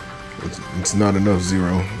 Val? It's not enough,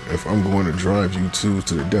 Zero. If I'm going to drive you two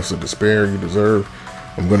to the depths of despair you deserve,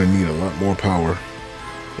 I'm going to need a lot more power.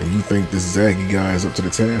 And you think this Zaggy guy is up to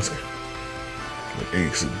the task? It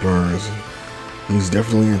aches, it burns. He's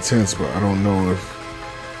definitely intense, but I don't know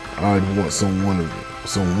if I'd want someone of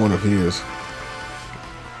his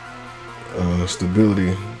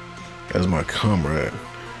stability as my comrade.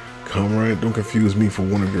 Comrade, don't confuse me for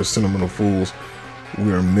one of your sentimental fools.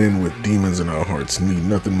 We are men with demons in our hearts, need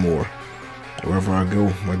nothing more. Wherever I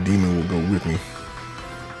go, my demon will go with me.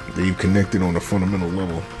 They've connected on a fundamental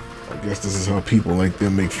level. I guess this is how people like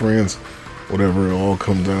them make friends. Whatever, it all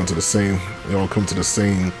comes down to the same. They all come to the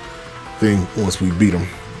same thing once we beat them.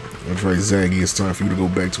 That's right, Zaggy. It's time for you to go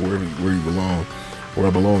back to where you belong. Where I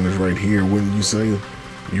belong is right here. Wouldn't you say,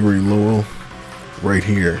 Yuri Laurel? Right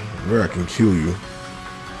here, where I can kill you.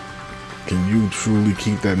 Can you truly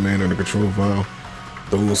keep that man under control, Vile?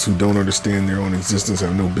 Those who don't understand their own existence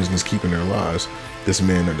have no business keeping their lives. This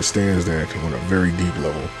man understands that on a very deep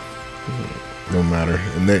level. No matter.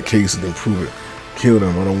 In that case, then prove it. Kill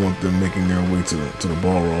them. I don't want them making their way to the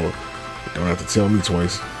Balrog. You don't have to tell me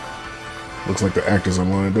twice. Looks like the actors are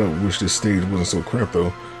lined up. Wish this stage wasn't so crap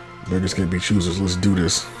though. Beggars can't be choosers. Let's do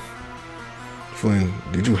this. Flynn,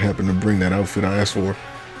 did you happen to bring that outfit I asked for?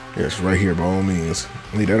 Yes, right here by all means.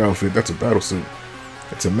 I need that outfit. That's a battle suit.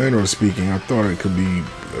 It's a manner of speaking. I thought it could be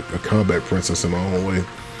a combat princess in my own way.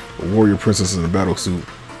 A warrior princess in a battle suit.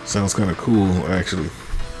 Sounds kind of cool, actually.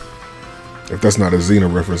 If that's not a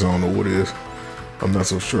Xena reference, I don't know what is. I'm not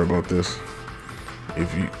so sure about this.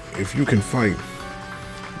 If you can fight,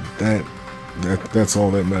 that's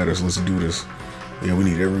all that matters. Let's do this. Yeah, we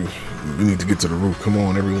need to get to the roof. Come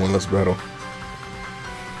on, everyone, let's battle.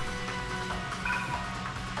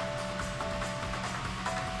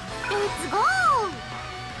 Let's go!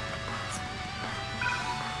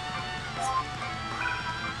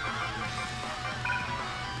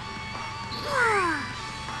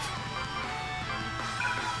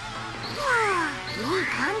いい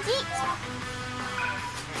感じ。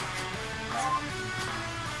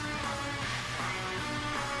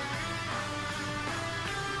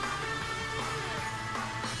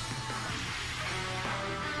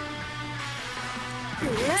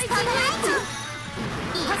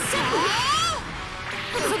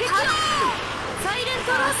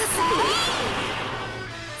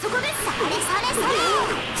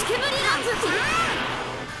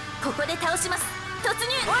ここで倒します。突入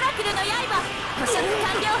オラクルの刃捕食完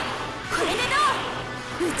了。これでど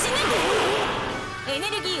う？撃ち抜く。エネ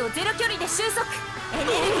ルギーをゼロ距離で収束。エネル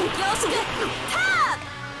ギー凝縮。ター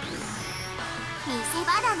見せ場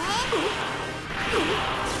だね。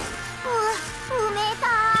うめた。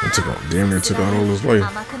 Damn near took out all his life.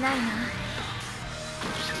 甘くないな。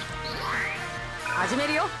始め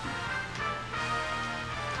るよ。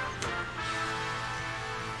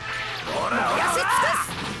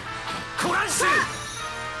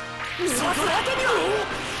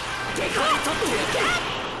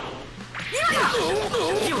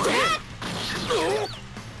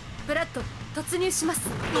ブラッド突入します。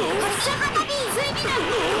発射花火追尾だ。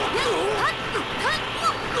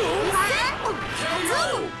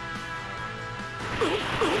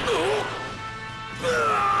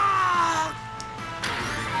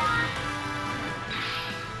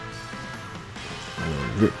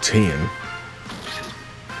Good 10.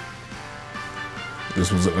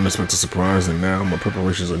 This was an unexpected surprise, and now my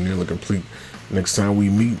preparations are nearly complete. Next time we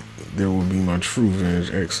meet, there will be my true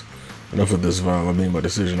revenge, X. Enough of this, Vile. I made my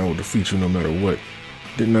decision. I will defeat you no matter what.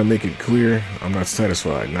 Didn't I make it clear? I'm not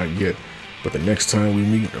satisfied, not yet. But the next time we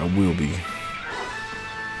meet, I will be.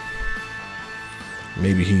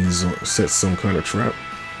 Maybe he's set some kind of trap.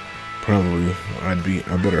 Probably. I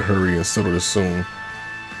better hurry and settle this soon.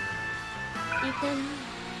 いけない。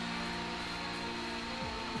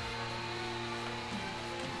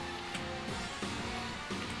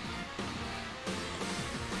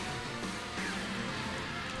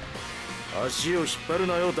足を引っ張る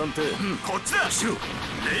なよ探偵。こっちだ。後ろ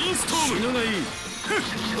レインストーム。死ぬがいい。ソ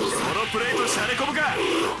ロプレイとシャレコブか。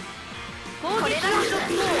攻撃の速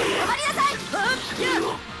攻。止まりなさい。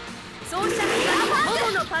装着がモ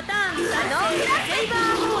モのパターン再生。セイバ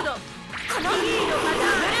ーモード。このヒーのパタ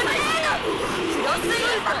ーン再生。クロスイ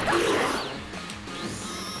ンパクト。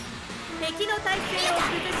敵の体勢を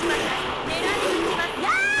崩します。狙い撃ちます。や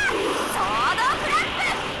ーソードフラップ。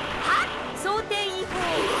はっ装填違法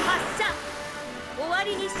発射。終わ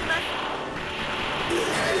りにします。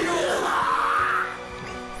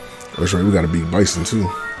 That's right, we gotta beat Bison too.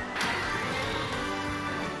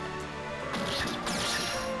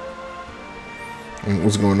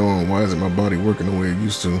 What's going on? Why isn't my body working the way it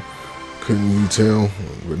used to? Couldn't you tell?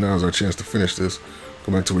 But now's our chance to finish this.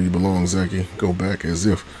 Go back to where you belong, Zaki. Go back as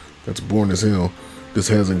if. That's boring as hell. This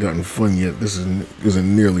hasn't gotten fun yet. This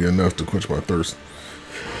isn't nearly enough to quench my thirst.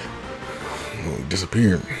 Oh, he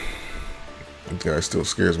disappeared. This guy still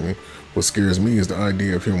scares me. What scares me is the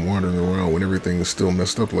idea of him wandering around when everything is still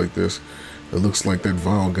messed up like this. It looks like that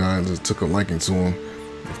vile guy just took a liking to him.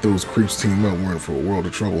 If those creeps team up, we're in for a world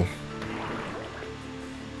of trouble.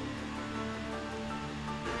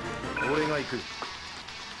 俺が行く。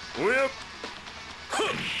おや。はっ。固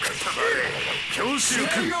まれ。強襲力。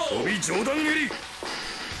飛び上段蹴り。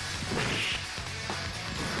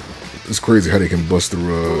 It's crazy how they can bust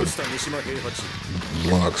through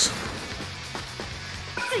blocks.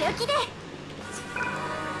 強気で。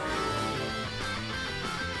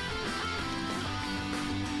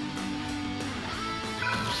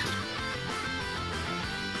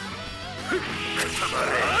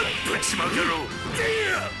ぶちまけろ。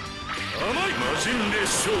甘い魔人列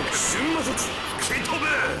将瞬魔術吹き飛べ。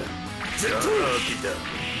絶対だ。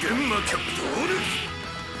玄魔キャップどうぬ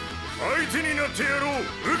相手になってやろう。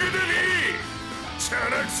受けてみチャ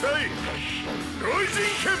ラくさい。ロイジン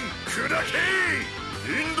剣砕け。引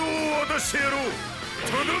導を渡してやろう。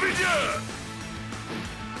とどめじゃ。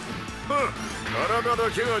体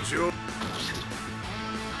だけが上。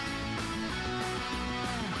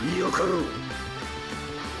よかろう。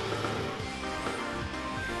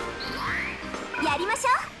やりましょ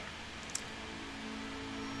う。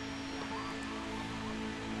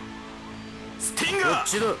スティンガー。こっ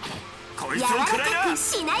ちだ。こいつを柔ら食らいな。かく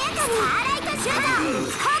しなやかにハーライトシュート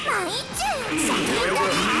ハンマン一中シャキ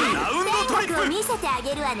ンラウンドトリップ天国を見せてあ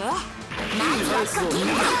げるわね。まずは小金庫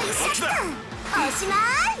を一ショットおしま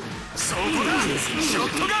い。そこだ。ショッ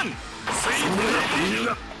トガンスイープ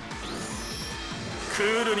だ。ク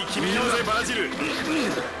ールに決めようぜバージル。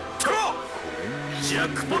トロジャッ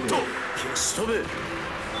クポット消し飛べ。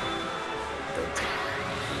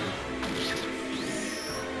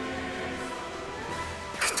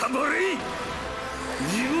くたばれ。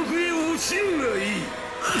地獄へ落ちるがいい。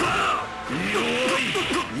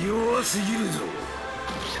弱すぎるぞ。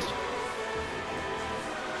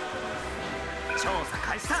調査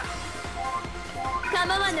開始だ。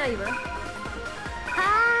構わないわ。はー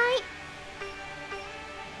い。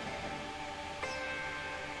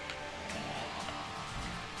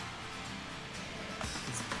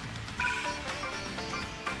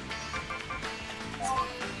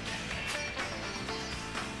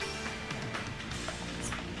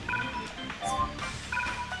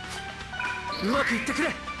うまくいってく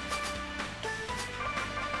れ。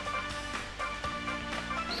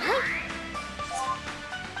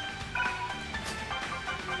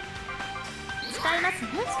使いますね。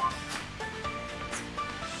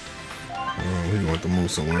We want to move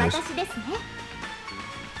somewhere else. 私ですね。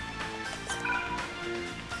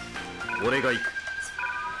俺が行く。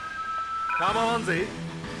構わんぜ。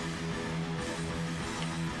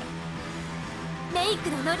メイク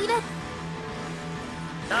の乗り場。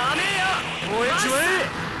ダメや。燃えちまえ。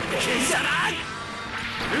剣じゃない。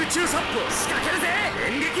宇宙殺法仕掛けるぜ。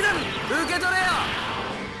演劇弾受け取れよ。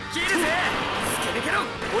切るぜ。スケベケロン。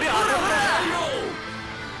俺ほらほら。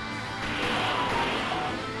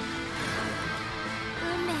運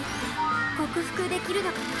命って克服できる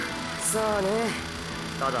のかな。さあね。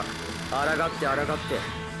ただ抗って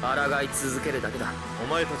抗い続けるだけだ。お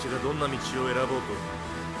前たちがどんな道を選ぼうと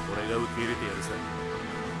俺が受け入れてやるさ。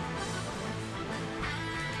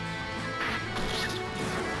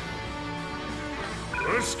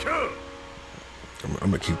よしか。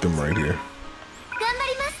I'm gonna keep them right here. 頑張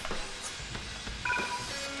ります。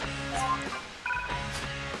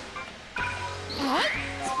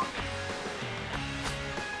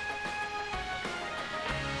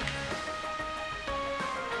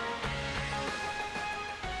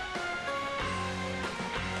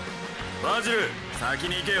バジル先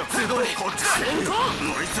に行けよ。集いこっちだ。こ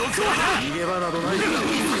いつを食うな。逃げ場などない。その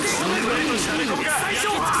ぐらいのシャレコミが最小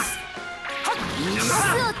は巣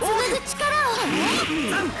を紡ぐ力をフ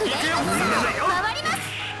レーム回ります。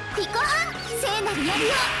ピコハン聖なる闇を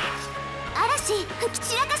嵐吹き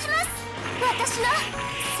散らかします。私の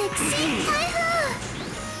セクシー台風。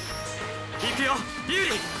行くよユー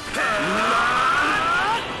リ。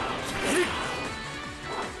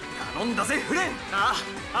頼んだぜフレン。あ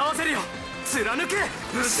あ合わせるよ。貫け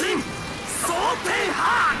武神蒼天波。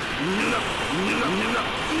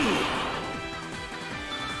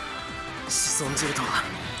子孫汁とは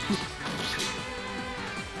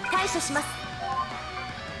対処します。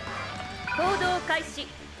行動開始。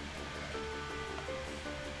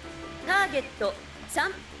ターゲット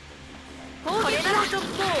3、攻撃の速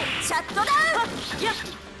攻シャットダウン。いや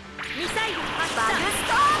ミサイル発射バグス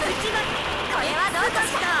トーム。撃爆。これはどうかし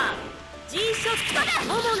ら。 G ショット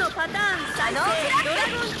モモのパターン再生ドラ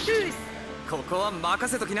ゴントゥース。ここは任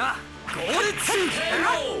せときな。ゴールツー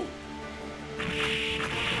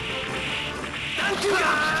ダンクが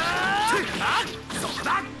そこだ。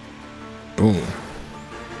Boom.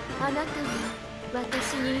 あなたが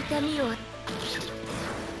私に痛みを。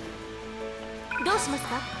どうしますか。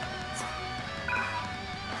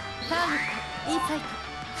ターゲットインサイト。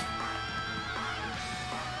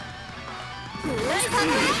狙い撃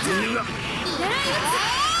つ。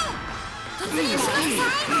突入します。最後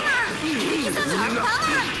はキサムアンパワ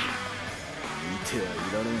ー。見てはい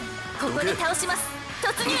られん。ここで倒します。突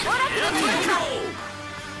入オラクルの刃。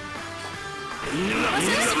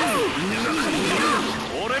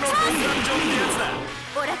俺の混乱状ってやつだ。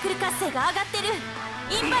オラクル活性が上がってる。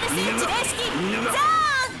インパルス一礼式ザー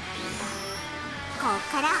ン。こっ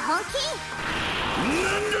から本気。な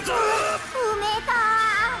んだと。うめえた。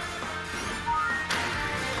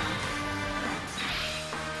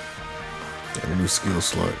A new skill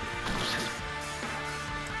slot.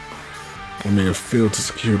 I may have failed to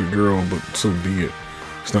secure the girl, but so be it.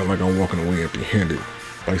 It's not like I'm walking away empty-handed.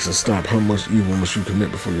 Bison, stop. How much evil must you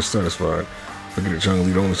commit before you're satisfied? Look at it, Chang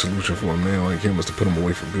Li. The only solution for a man like him is to put him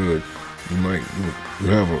away for good. You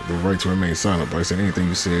have the right to remain silent, Bison. Anything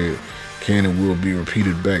you said can and will be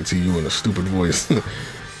repeated back to you in a stupid voice.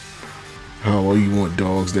 How all you want,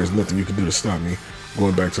 dogs? There's nothing you can do to stop me.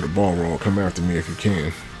 Going back to the ballroom. Come after me if you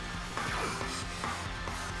can.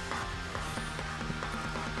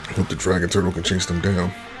 Hope the dragon turtle can chase them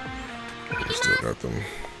down. Still got them.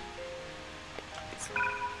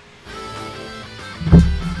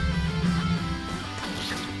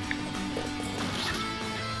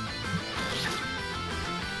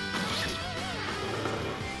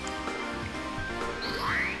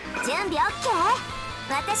準備 OK。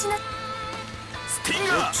私のスティン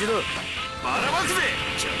ガーこっちだ。ばらまくぜ。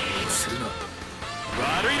邪魔をするな。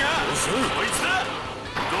悪いな。こいつだ。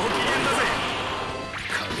ご機嫌だぜ。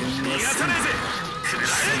逃がさねえぜ。く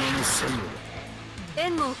ら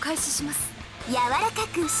援護を開始します。柔らか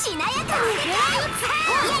くしなやかに。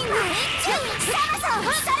サムソン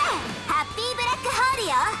それハッピーブラックホールよ。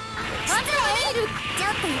ちょっ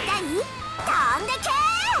と痛い。飛んでけ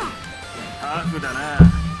タフだな。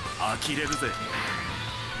呆れるぜ。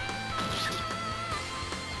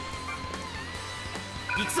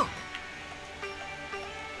行くぞ。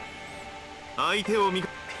相手を見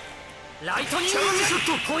ライトニングショッ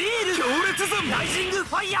トホイール強烈弾ライジング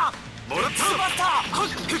ファイヤーもらったバスターハ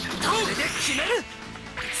ックこれで決める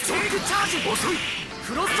ストークチャージ遅い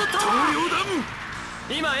フロストタワー投榴弾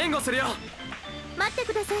今援護するよ。待って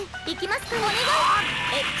ください。行きますか。お願い。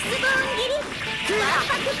X ボーン切りワン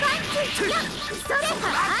パクパンチ。いやそれ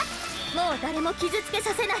はもう誰も傷つけ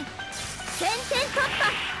させない。先手突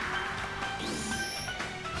破。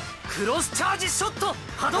クロスチャージショット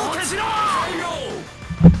波動拳しろ。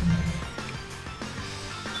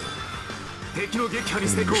敵の撃破に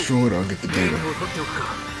成 When 功。 destroyed, I'll get the 援 data. 護を取っておくか。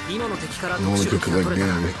今の敵から You 特 only 殊 can 武器が collect 取れ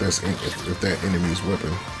た damage if that enemy's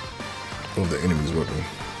weapon. Of the enemy's weapon.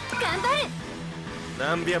 頑張る。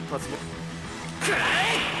何百発もくらえ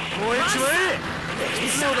燃えちまえ。キ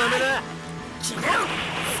スのダメだ。決めろ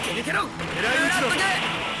突き抜けろ。狙い撃つの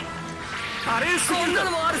カレースこんな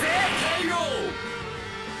のもあるぜ。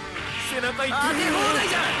背中いって当て放題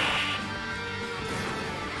じゃん。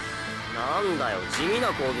なんだよ地味な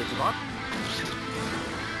攻撃ば。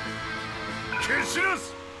消しな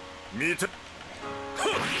す見た。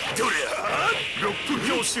どりゃロック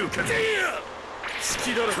強襲か。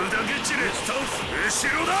隙だら砕け散れスタンス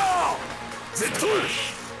後ろだ。Z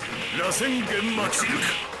螺旋弦待ち抜く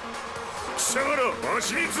貴様ら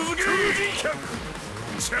足に続け。風神客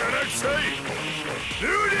チャラくさいル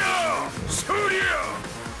ーリアソーリア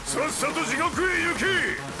さっさと地獄へ行け。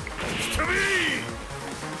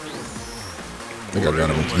I think I got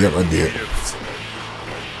him. Yep, I did.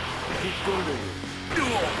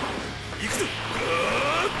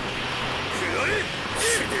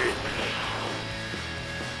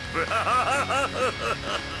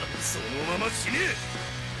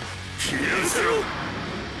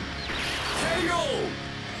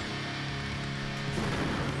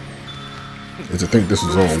 And to think this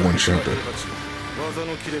was all one shot though.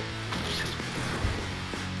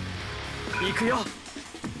 行くよ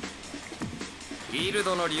ギル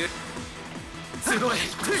ドの竜集え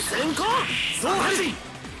先行総配信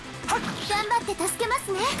頑張って助けま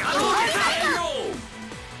すね。ガローゲ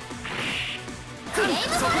フレーム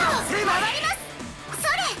フォロー回ります。そ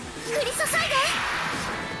れ降り注いで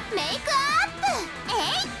メイクアッ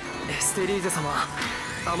プ。エステリーゼ様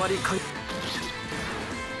あまりかい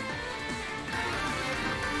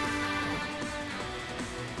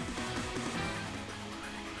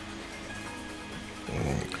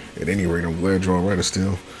At any rate, I'm glad you're alright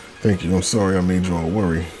still. Thank you. I'm sorry I made you all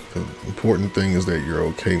worry. The important thing is that you're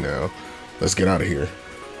okay now. Let's get out of here.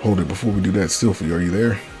 Hold it, before we do that, Sylphie, are you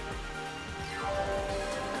there?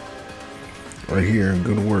 Right here.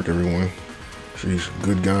 Good work, everyone. Sheesh,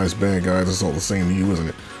 good guys, bad guys, it's all the same to you, isn't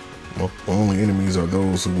it? My only enemies are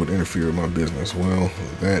those who would interfere with my business. Well,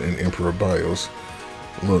 that and Emperor Bios.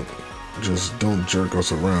 Look, just don't jerk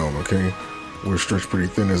us around, okay? We're stretched pretty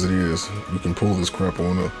thin as it is. You can pull this crap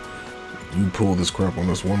on us. You pull this crap on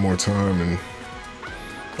us one more time and...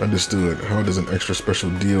 Understood. How does an extra special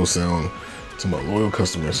deal sound to my loyal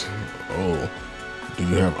customers? Oh, do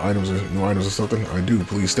you have items or new items or something? I do.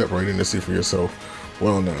 Please step right in and see for yourself.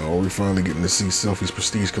 Well now, are we finally getting to see Sylphie's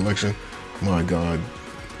prestige collection? My god.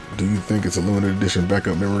 Do you think it's a limited edition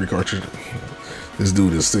backup memory cartridge? This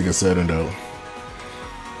dude is sick and saddened out.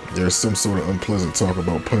 There's some sort of unpleasant talk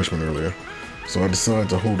about punishment earlier. So I decided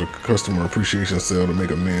to hold a customer appreciation sale to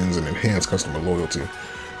make amends and enhance customer loyalty.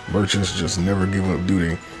 Merchants just never give up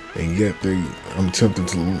duty, and yet I'm tempted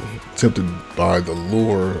by the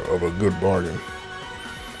lure of a good bargain.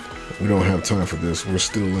 We don't have time for this. We're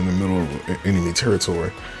still in the middle of enemy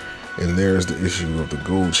territory, and there's the issue of the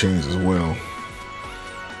gold chains as well.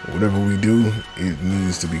 Whatever we do, it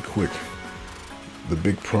needs to be quick. The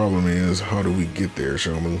big problem is, how do we get there,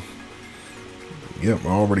 Shamu? Yep, I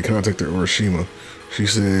already contacted Urashima. She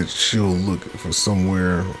said she'll look for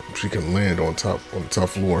somewhere she can land on the top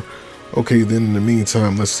floor. Okay, then in the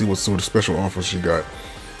meantime, let's see what sort of special offers she got.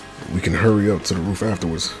 We can hurry up to the roof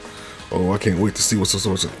afterwards. Oh, I can't wait to see what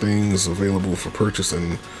sorts of things available for purchase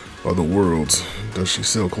in other worlds. Does she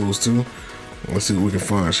sell clothes too? Let's see what we can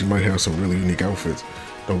find. She might have some really unique outfits.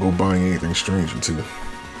 Don't go buying anything strange, you two.